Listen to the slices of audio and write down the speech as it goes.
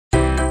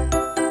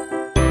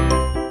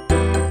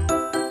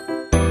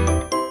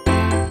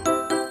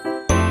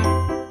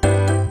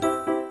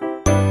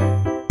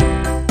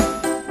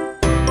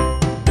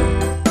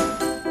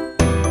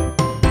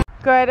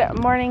Good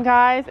morning,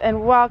 guys,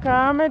 and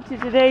welcome to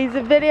today's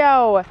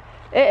video.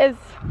 It is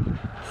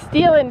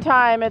stealing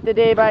time at the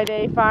Day by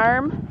Day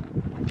farm.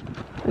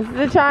 This is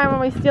the time when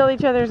we steal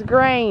each other's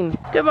grain.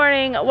 Good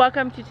morning,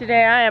 welcome to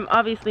today. I am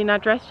obviously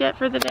not dressed yet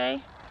for the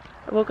day.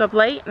 I woke up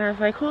late and I was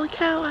like, holy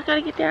cow, I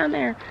gotta get down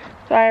there.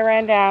 So I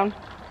ran down.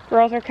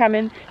 Girls are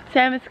coming,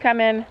 Sam is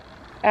coming.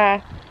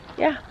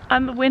 Yeah,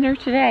 I'm the winner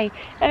today.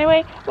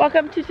 Anyway,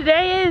 welcome to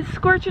today. It is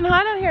scorching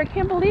hot out here. I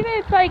can't believe it.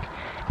 It's like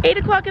 8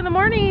 o'clock in the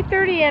morning,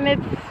 8:30, and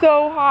it's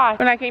so hot.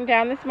 When I came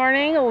down this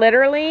morning,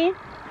 literally,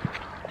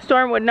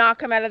 Storm would not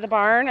come out of the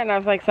barn, and I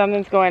was like,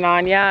 something's going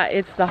on. Yeah,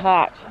 it's the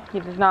hot. He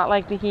does not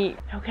like the heat.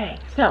 Okay,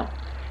 so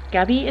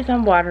Gabby is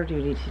on water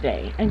duty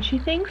today, and she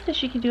thinks that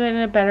she can do it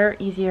in a better,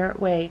 easier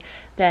way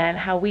than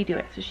how we do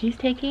it. So she's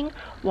taking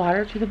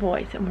water to the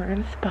boys, and we're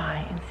gonna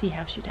spy and see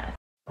how she does.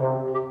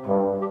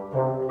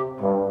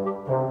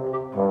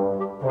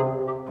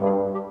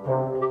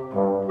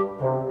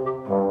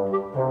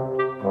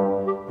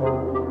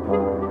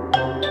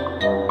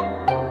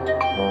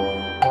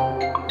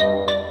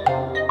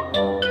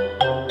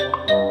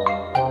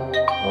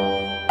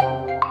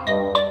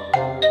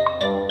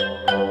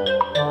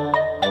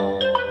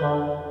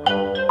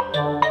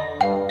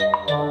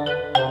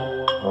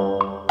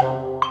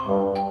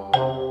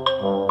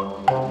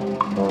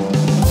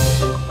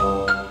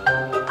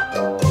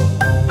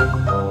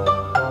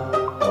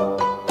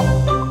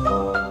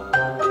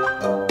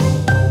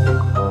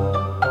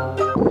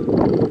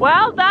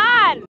 Well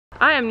done!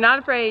 I am not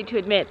afraid to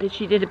admit that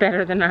she did it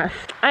better than us.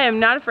 I am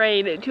not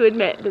afraid to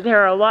admit that there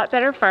are a lot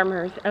better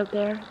farmers out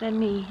there than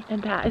me,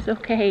 and that is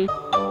okay.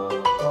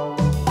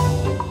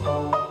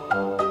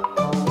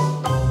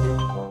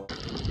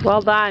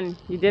 Well done.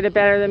 You did it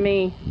better than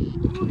me.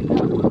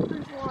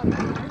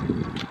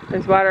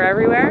 There's water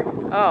everywhere?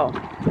 Oh.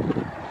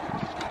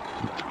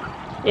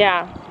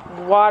 Yeah,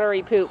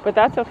 watery poop, but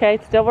that's okay.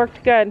 It still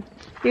worked good.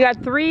 You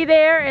got 3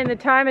 there, and the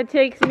time it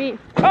takes me...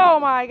 Oh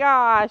my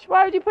gosh,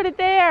 why would you put it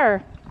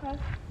there?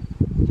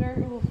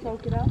 Dirt will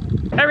soak it up.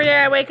 Every day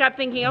I wake up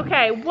thinking,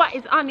 okay, what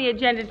is on the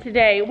agenda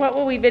today? What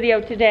will we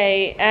video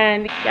today?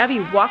 And Gabby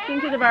walked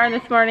into the barn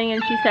this morning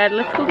and she said,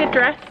 let's go get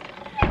dressed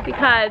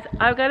because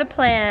I've got a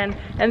plan,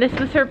 and this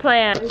was her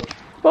plan.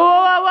 Whoa,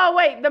 whoa, whoa,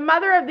 wait, the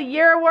Mother of the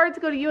Year awards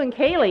go to you and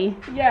Kaylee.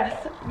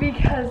 Yes,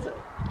 because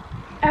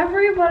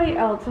everybody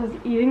else was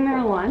eating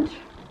their lunch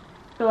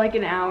for like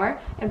an hour,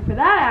 and for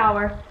that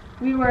hour,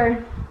 we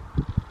were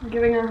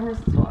giving our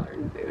horses water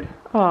and food.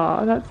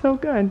 Oh, that's so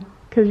good.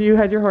 Because you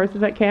had your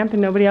horses at camp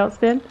and nobody else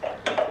did?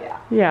 Yeah.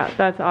 Yeah,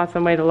 that's an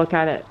awesome way to look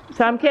at it.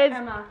 Some kids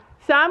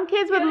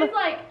would look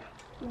like,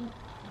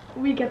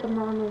 we get the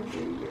Mom of the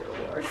Year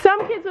award.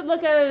 Some kids would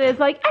look at it as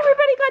like,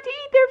 everybody got to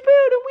eat their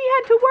food and we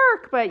had to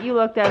work. But you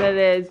looked at it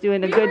as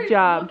doing a good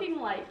job. We were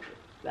looking like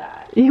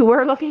that. You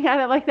were looking at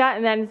it like that,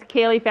 and then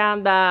Kaylee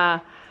found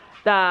the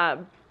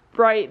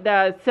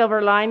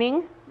silver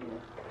lining.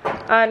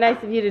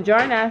 Nice of you to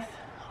join us.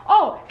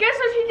 Oh, guess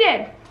what she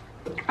did?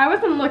 I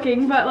wasn't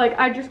looking, but like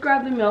I just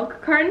grabbed the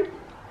milk carton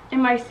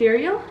and my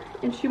cereal,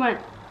 and she went.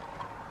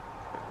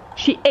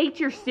 She ate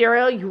your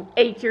cereal? You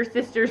ate your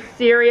sister's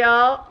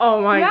cereal?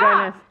 Oh my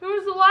goodness. It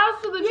was the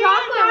last of the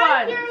chocolate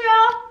one.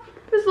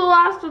 It was the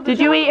last of the Did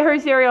you eat her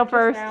cereal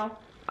first? Now.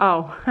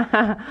 Oh.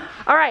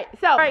 Alright,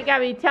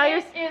 Gabby, tell your...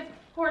 It is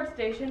Port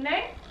Station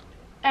Day,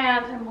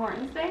 and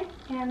Importance Day,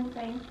 and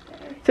Bank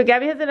Day. So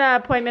Gabby has an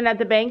appointment at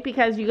the bank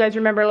because you guys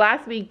remember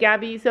last week,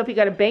 Sophie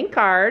got a bank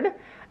card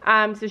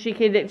so she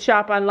could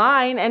shop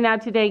online, and now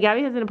today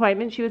Gabby has an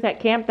appointment. She was at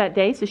camp that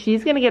day, so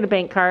she's going to get a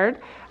bank card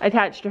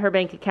attached to her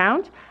bank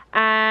account.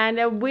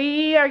 And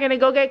we are going to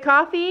go get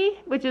coffee,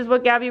 which is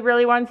what Gabby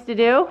really wants to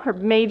do, her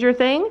major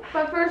thing.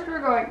 But first we're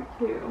going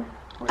to...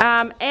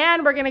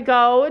 and we're going to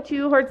go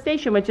to Hort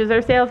Station, which is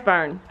our sales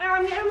barn.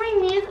 I'm getting my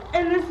knees,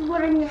 and this is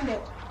what I'm going to do.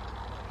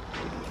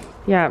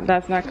 Yeah,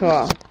 that's not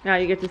cool. Now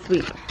you get to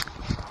sweep.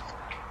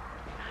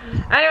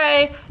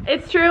 Anyway,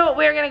 it's true.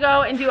 We're going to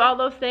go and do all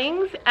those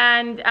things.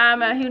 And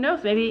who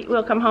knows, maybe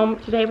we'll come home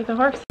today with a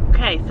horse.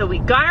 Okay, so we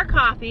got our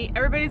coffee.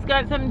 Everybody's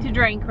got something to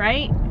drink,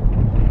 right?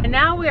 And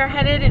now we are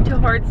headed into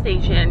Hort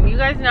Station. You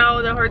guys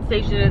know the Hort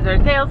Station is our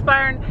sales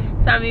barn.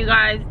 Some of you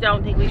guys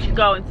don't think we should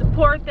go and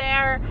support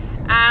there.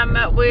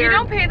 We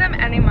don't pay them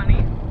any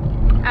money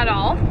at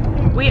all.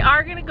 We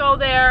are gonna go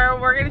there.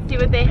 We're gonna see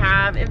what they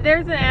have. If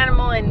there's an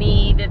animal in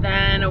need,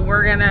 then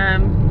we're gonna,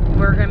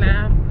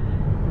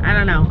 I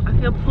don't know. I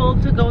feel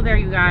pulled to go there,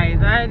 you guys.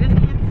 I just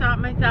can't stop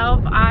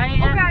myself.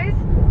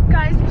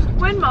 Guys,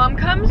 when Mom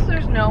comes,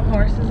 there's no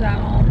horses at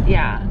all.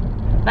 Yeah.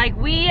 Like,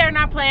 we're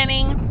not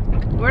planning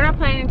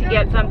to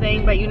get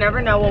something, but you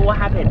never know what will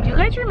happen. Do you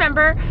guys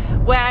remember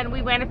when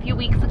we went a few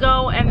weeks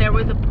ago and there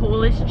was a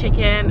Polish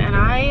chicken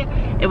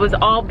and it was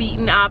all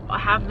beaten up,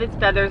 half of its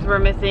feathers were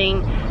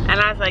missing, and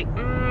I was like,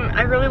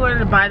 I really wanted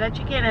to buy that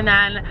chicken, and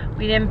then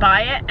we didn't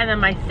buy it, and then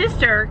my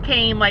sister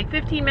came like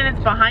 15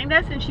 minutes behind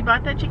us and she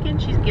bought that chicken.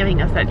 She's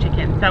giving us that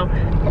chicken. So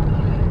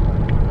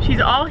She's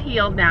all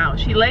healed now.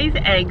 She lays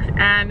eggs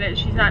and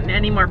she's not in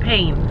any more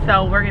pain.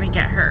 So we're gonna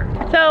get her.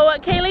 So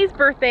Kaylee's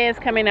birthday is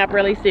coming up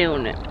really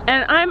soon.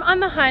 And I'm on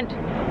the hunt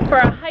for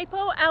a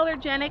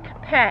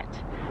hypoallergenic pet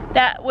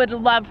that would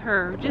love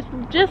her.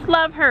 Just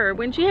love her.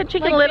 When she had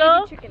Chicken like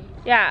Little, baby chickens.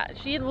 yeah,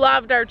 she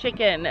loved our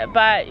chicken,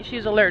 but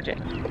she's allergic.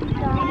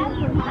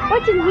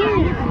 What's in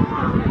here?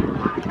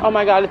 Oh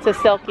my God, it's a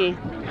silky.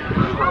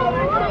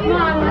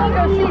 Mom, let's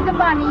go see the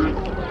bunny.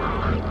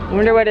 I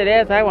wonder what it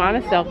is. I want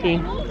a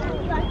silky.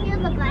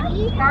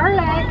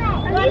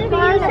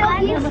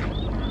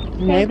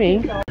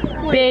 Maybe.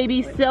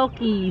 Baby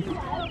silkies.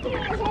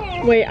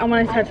 Wait, I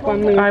want to touch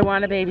one move. I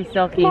want a baby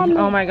silky.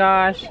 Oh my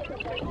gosh.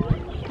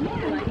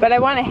 But I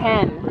want a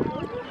hen.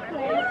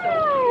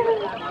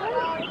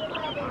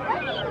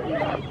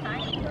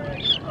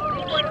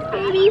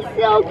 Baby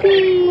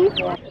silky.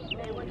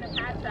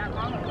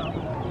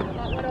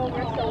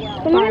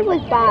 Mine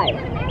was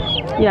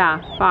 5.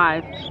 Yeah,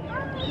 5.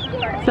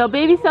 So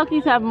baby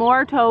silkies have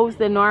more toes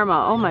than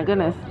normal. Oh my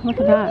goodness, look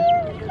at that.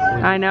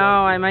 I know,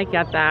 I might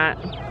get that.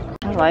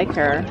 I like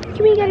her.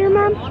 Can we get her,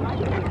 Mom?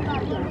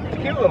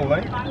 Cute little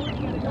thing.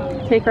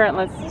 Take her and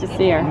let's just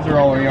see her. These are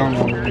all young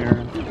over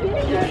here.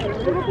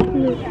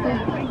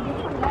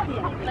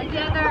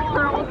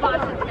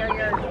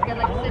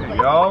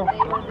 Yo.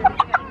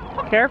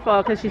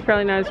 Careful, because she's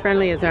probably not as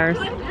friendly as ours.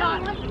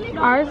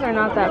 Ours are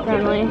not that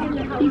friendly.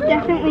 He's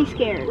definitely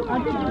scared.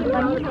 Can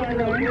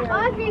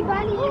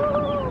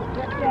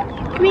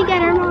we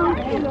get her, Mom?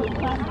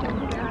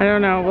 I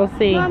don't know, we'll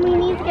see. Mom, we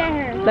need to get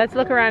her. Let's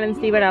look around and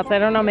see what else. I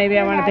don't know, maybe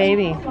I want a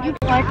baby.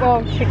 Like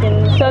all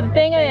chickens. So the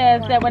thing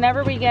is that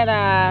whenever we get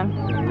a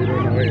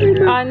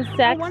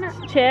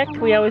unsexed chick,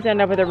 we always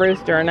end up with a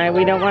rooster, and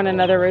we don't want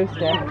another rooster.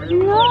 No,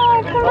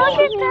 look at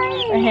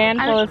that. A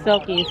handful of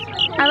silkies.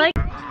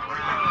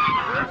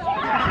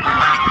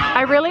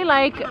 I really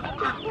like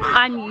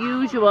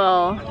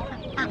unusual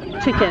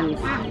chickens.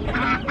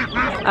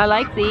 I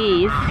like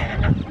these.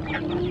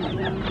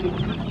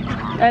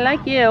 I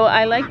like you.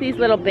 I like these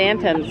little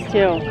bantams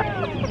too.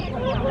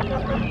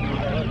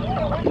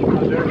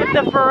 Look at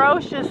the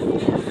ferocious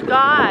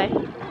sky.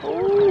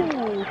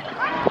 Ooh.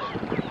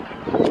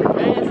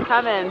 It is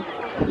coming.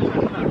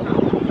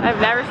 I've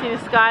never seen a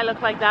sky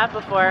look like that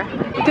before.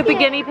 Look at the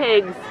guinea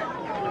pigs.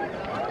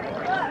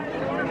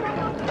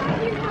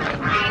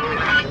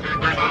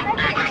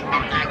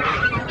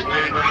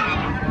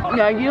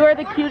 Now you are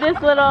the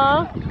cutest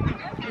little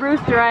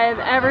rooster I have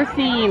ever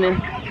seen.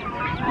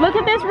 Look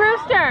at this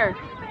rooster.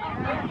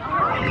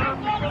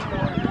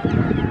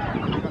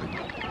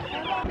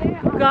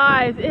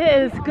 Guys, it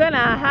is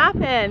gonna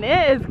happen.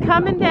 It is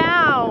coming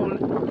down.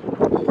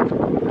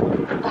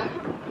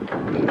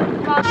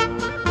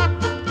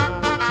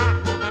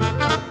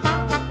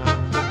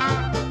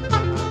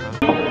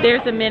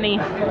 There's a mini.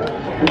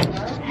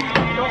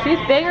 She's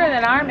bigger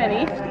than our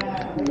mini.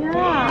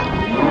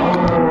 Yeah.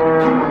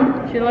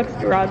 She looks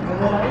drugged.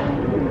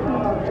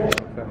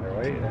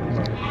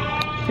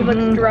 She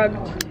looks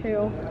drugged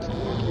too.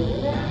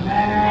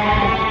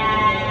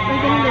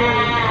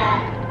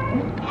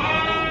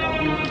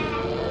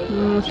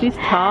 She's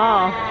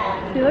tall.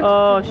 She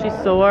looks She's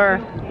sore.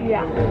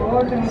 yeah.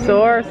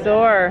 Sore.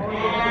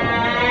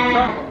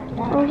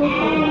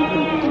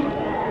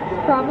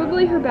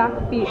 Probably her back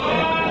feet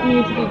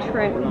need to be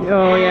trimmed.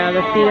 Oh yeah,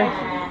 the feet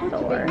are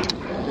sore.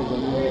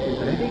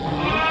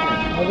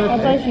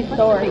 That's why she's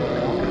sore.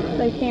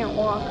 They can't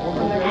walk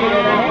when their feet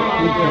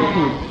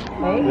are cut.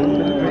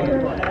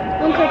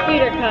 Once her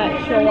feet are cut,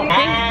 she'll walk.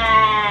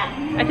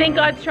 I think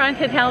God's trying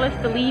to tell us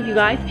to leave, you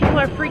guys. People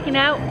are freaking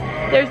out.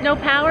 There's no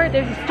power.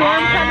 There's a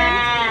storm coming.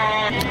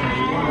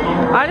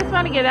 I just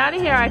want to get out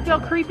of here. I feel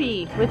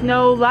creepy with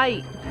no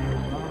light.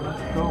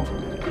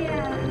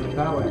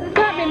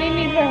 That Minnie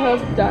needs her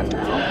hooves done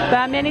now.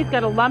 That Minnie's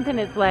got a lump in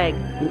its leg.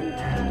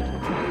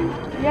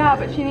 Yeah,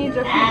 but she needs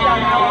her feet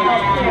done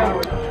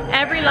now too.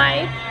 Every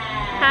life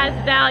has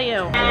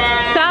value.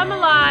 Some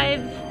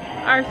lives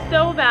are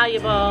so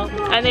valuable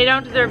and they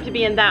don't deserve to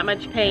be in that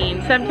much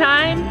pain.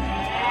 Sometimes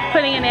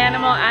putting an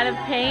animal out of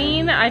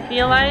pain, I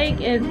feel like,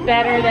 is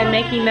better than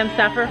making them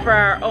suffer for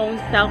our own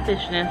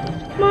selfishness.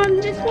 Mom,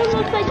 this one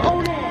looks like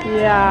Otis.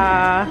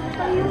 Yeah.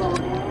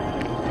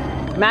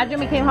 Imagine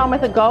we came home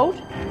with a goat.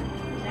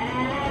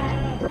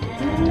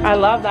 I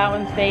love that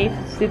one's face.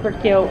 Super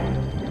cute.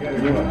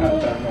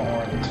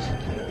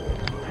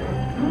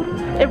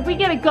 If we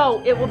get a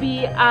goat, it will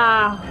be,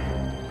 what's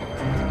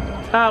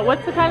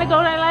the kind of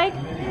goat I like?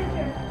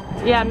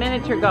 Yeah,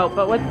 miniature goat,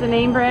 but what's the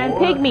name brand?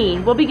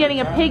 Pygmy. We'll be getting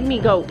a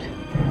pygmy goat.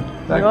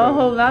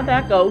 Oh, not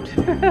that goat.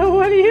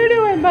 What are you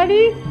doing,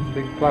 buddy?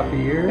 Big fluffy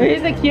ears.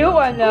 He's a cute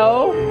one,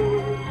 though.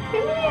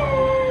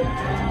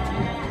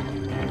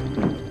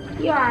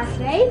 You are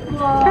safe.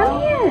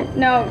 Come here.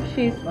 No,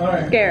 she's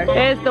scared.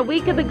 It's the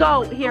week of the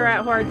goat here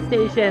at Horde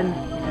Station.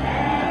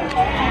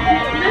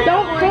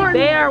 Don't warn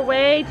They are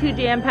way too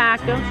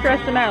jam-packed. Don't stress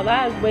them out.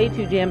 That is way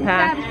too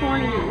jam-packed. That's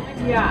warning you.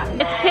 Yeah.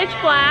 It's pitch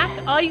black.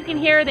 All you can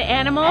hear are the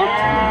animals.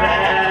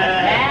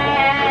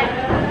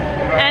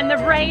 And the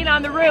rain. rain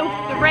on the roof.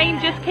 The rain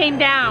just came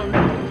down.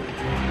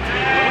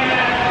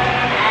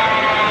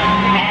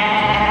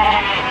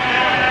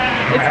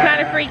 It's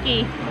kind of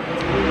freaky.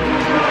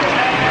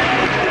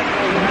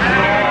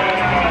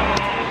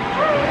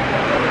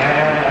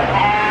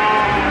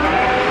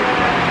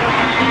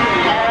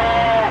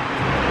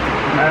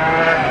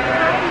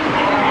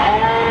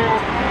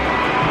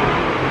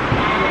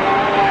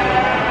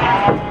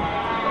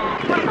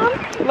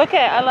 Look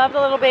at, I love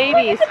the little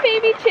babies. Look at the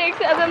baby chicks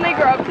and then they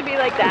grow up to be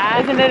like that.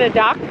 Isn't it a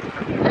duck?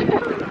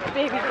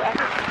 Baby duck.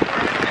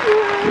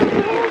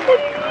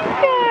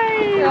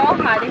 They're all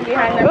hiding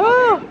behind their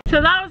Ooh.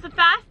 So that was the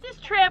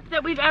fastest trip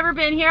that we've ever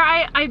been here.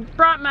 I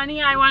brought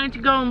money. I wanted to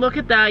go and look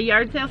at the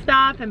yard sale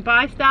stuff and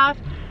buy stuff.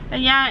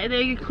 And yeah,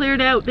 they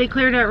cleared out. They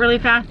cleared out really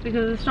fast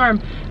because of the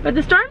storm. But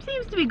the storm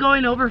seems to be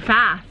going over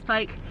fast.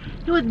 Like,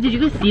 did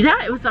you guys see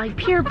that? It was like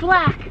pure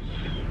black.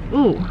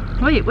 Ooh,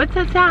 wait, what's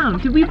that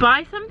sound? Did we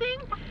buy something?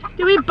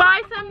 Did we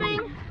buy something?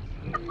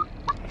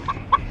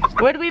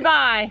 What did we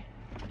buy?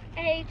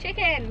 A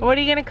chicken. What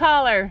are you gonna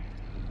call her?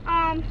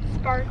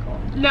 Sparkle.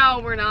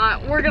 No, we're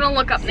not. We're gonna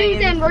look up Susan.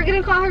 names. We're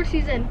gonna call her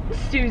Susan.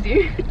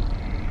 Susie.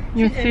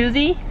 You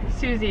Susie?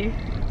 Susie.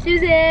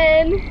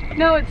 Susan.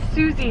 No, it's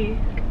Susie.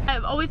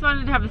 I've always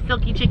wanted to have a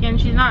silky chicken.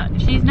 She's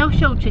no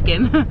show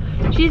chicken.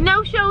 She's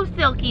no show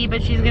silky,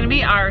 but she's gonna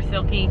be our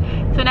silky.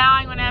 So now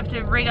I'm gonna have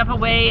to rig up a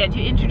way to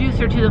introduce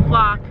her to the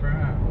flock.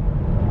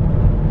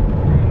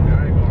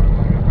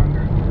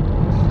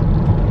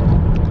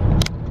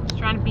 Just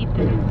trying to beat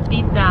the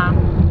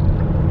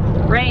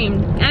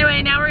rain.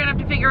 Anyway, now we're gonna have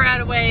to figure out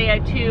a way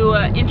to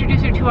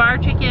introduce her to our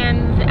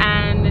chickens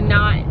and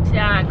not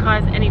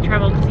cause any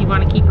trouble because we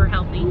want to keep her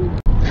healthy.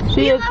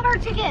 We love our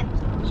chicken.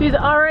 She's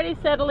already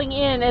settling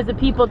in as a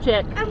people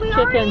chicken. And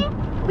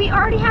we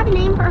already have a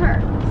name for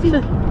her.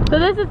 So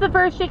this is the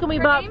first chicken we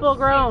bought full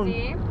grown.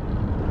 Susie.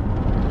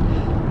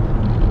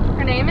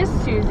 Her name is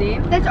Susie.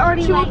 That's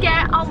already She will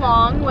get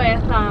along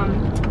with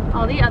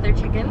all the other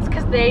chickens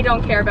because they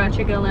don't care about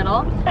Chicken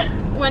Little.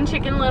 When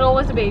Chicken Little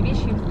was a baby,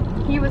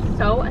 he was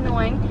so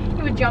annoying.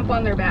 He would jump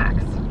on their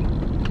backs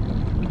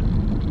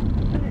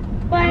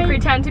and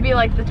pretend to be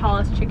like the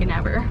tallest chicken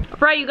ever.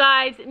 Right, you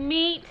guys,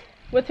 meet.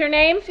 What's her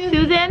name?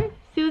 Susan?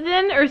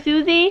 Susan or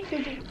Susie?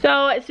 Susie.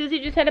 So Susie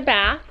just had a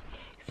bath.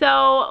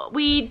 So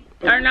we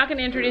are not going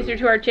to introduce her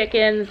to our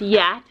chickens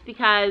yet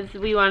because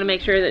we want to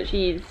make sure that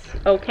she's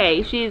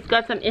okay. She's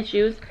got some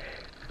issues.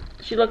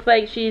 She looks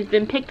like she's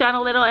been picked on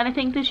a little, and I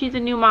think that she's a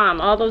new mom.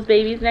 All those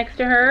babies next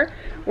to her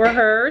were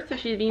hers, so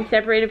she's being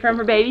separated from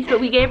her babies. But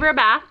we gave her a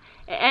bath.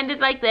 It ended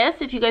like this.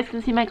 If you guys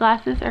can see, my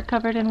glasses are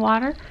covered in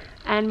water.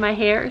 And my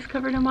hair is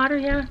covered in water,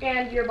 yeah.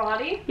 And your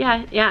body?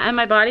 Yeah, and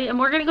my body. And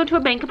we're going to go to a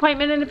bank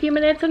appointment in a few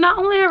minutes. So not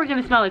only are we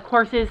going to smell like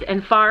horses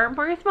and farm,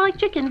 we're going to smell like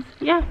chickens,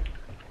 yeah.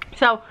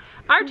 So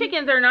our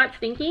chickens are not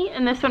stinky,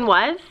 and this one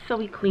was. So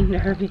we cleaned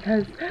her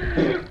because,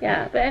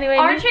 yeah. But anyway,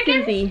 Our Miss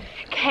chickens Susie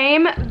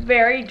came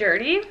very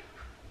dirty,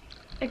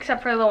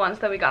 except for the ones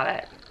that we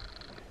got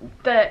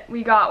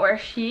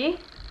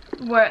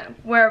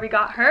where we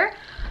got her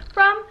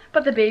from,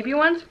 but the baby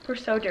ones were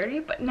so dirty,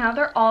 but now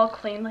they're all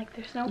clean. Like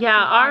there's no poop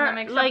on them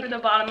except for the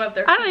bottom of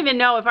their I don't even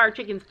know if our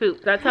chickens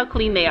poop. That's how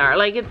clean they are.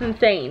 Like, it's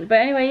insane. But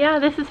anyway, yeah,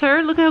 this is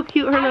her. Look how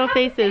cute her little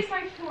face is.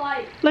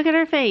 Look at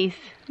her face.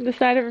 The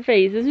side of her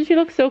face. Doesn't she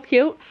look so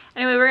cute?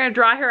 Anyway, we're gonna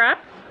dry her up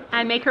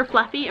and make her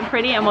fluffy and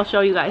pretty, and we'll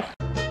show you guys.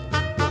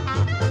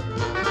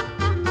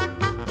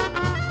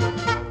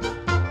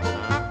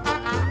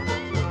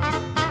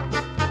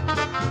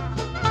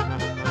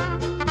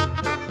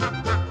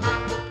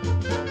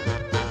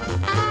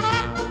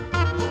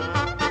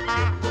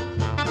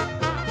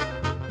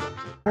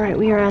 All right,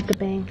 we are at the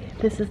bank.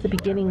 This is the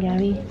beginning,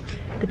 Gabby.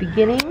 The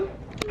beginning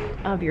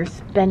of your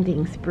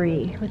spending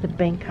spree with a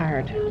bank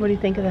card. What do you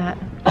think of that?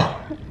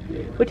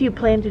 What do you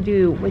plan to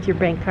do with your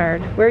bank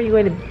card? Where are you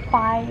going to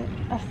buy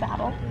a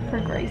saddle for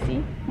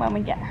Gracie when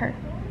we get her.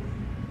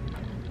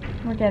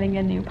 We're getting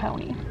a new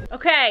pony.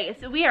 Okay,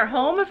 so we are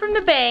home from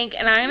the bank,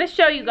 and I'm going to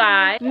show you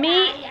guys.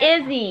 Meet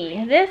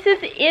Izzy. This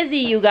is Izzy,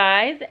 you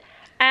guys.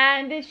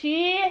 And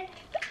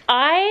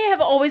I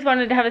have always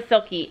wanted to have a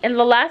silky. And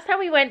the last time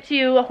we went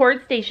to a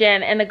Horde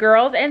Station, and the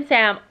girls and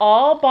Sam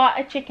all bought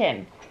a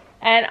chicken.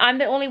 And I'm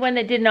the only one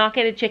that did not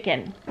get a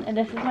chicken. And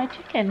this is my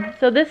chicken.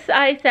 So this,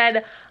 I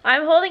said,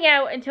 I'm holding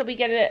out until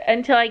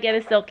I get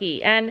a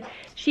silky. And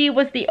she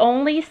was the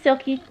only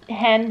silky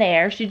hen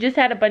there. She just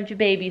had a bunch of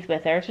babies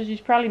with her, so she's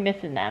probably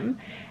missing them.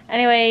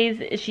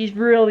 Anyways, she's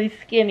really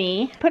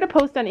skinny. Put a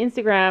post on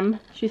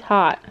Instagram. She's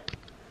hot.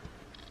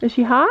 Is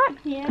she hot?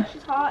 Yeah,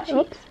 she's hot.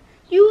 Oops.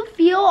 You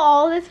feel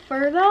all this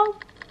fur though?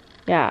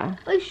 Yeah.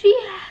 Like she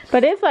has.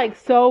 But it's like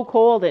so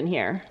cold in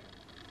here.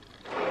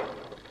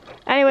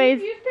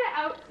 Anyways. She's used to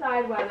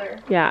outside weather.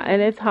 Yeah,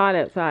 and it's hot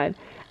outside.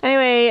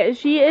 Anyway,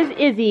 she is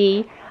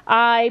Izzy.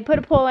 I put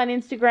a poll on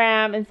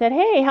Instagram and said,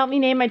 hey, help me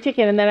name my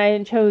chicken. And then I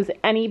didn't chose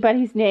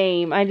anybody's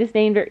name. I just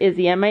named her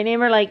Izzy. I might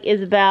name her like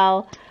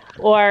Isabel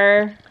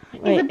or...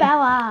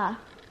 Isabella.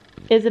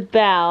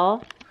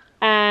 Isabel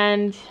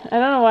And I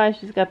don't know why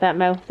she's got that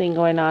mouth thing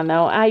going on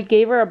though. I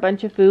gave her a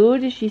bunch of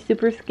food. She's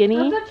super skinny.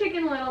 That's what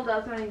Chicken Little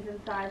does when he's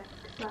inside.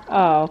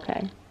 Oh,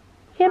 okay.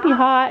 Can't be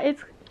hot.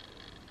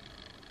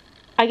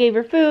 I gave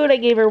her food, I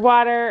gave her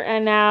water,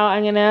 and now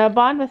I'm gonna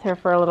bond with her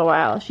for a little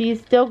while.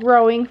 She's still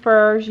growing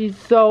fur. She's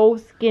so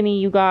skinny,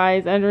 you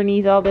guys,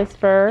 underneath all this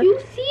fur. You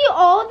see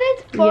all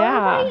this fur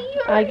Yeah, right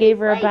here? I gave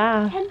her It's a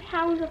bath. 10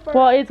 pounds of fur.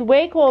 Well, it's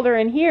way colder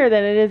in here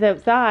than it is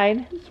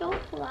outside. He's so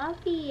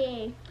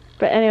fluffy.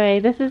 But anyway,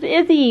 this is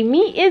Izzy.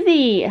 Meet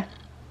Izzy.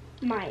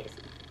 My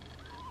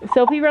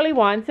Sophie really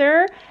wants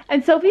her.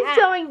 And Sophie's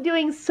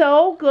doing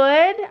so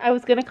good. I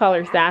was gonna call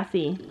her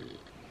Sassy.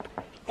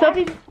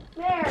 Sophie's...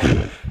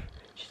 there.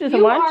 She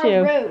doesn't want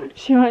you. Rude.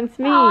 She wants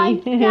me. Oh,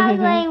 I'm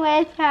snuggling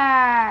with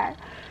her.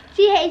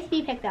 She hates to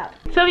be picked up.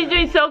 Sophie's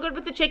doing so good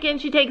with the chickens.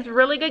 She takes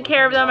really good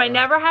care of them. I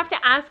never have to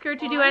ask her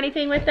to do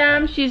anything with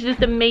them. She's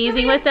just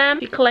amazing with them.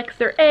 She collects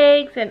their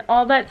eggs and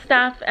all that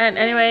stuff. And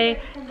anyway,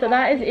 so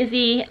that is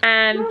Izzy.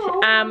 And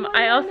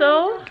I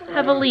also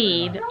have a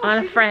lead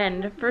on a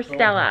friend for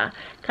Stella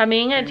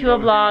coming to a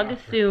vlog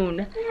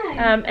soon.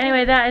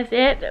 Anyway, that is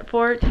it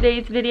for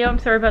today's video. I'm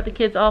sorry about the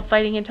kids all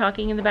fighting and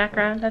talking in the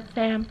background. That's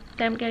Sam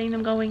getting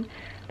them going.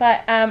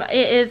 But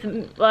it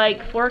is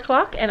like 4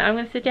 o'clock and I'm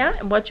going to sit down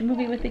and watch a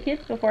movie with the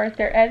kids before I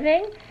start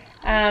editing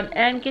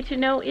and get to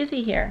know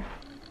Izzy here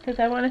because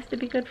I want us to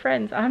be good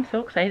friends. I'm so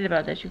excited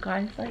about this, you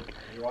guys. Like,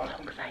 so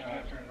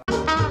excited.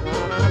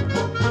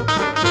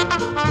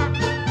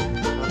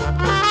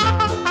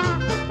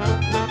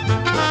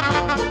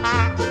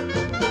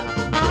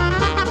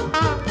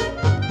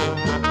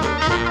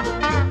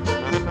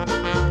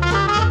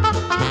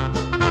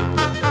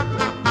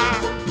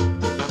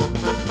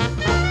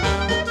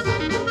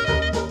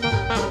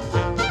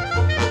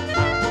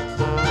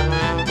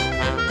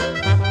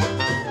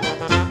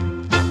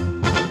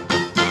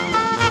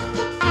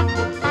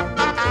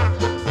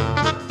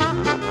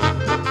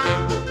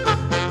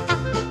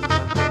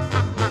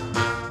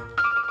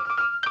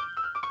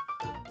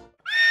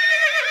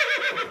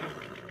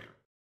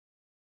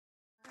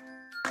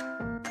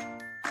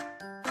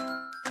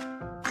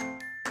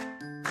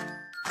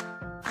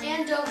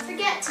 And don't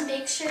forget to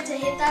make sure to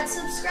hit that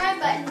subscribe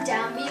button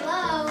down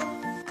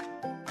below.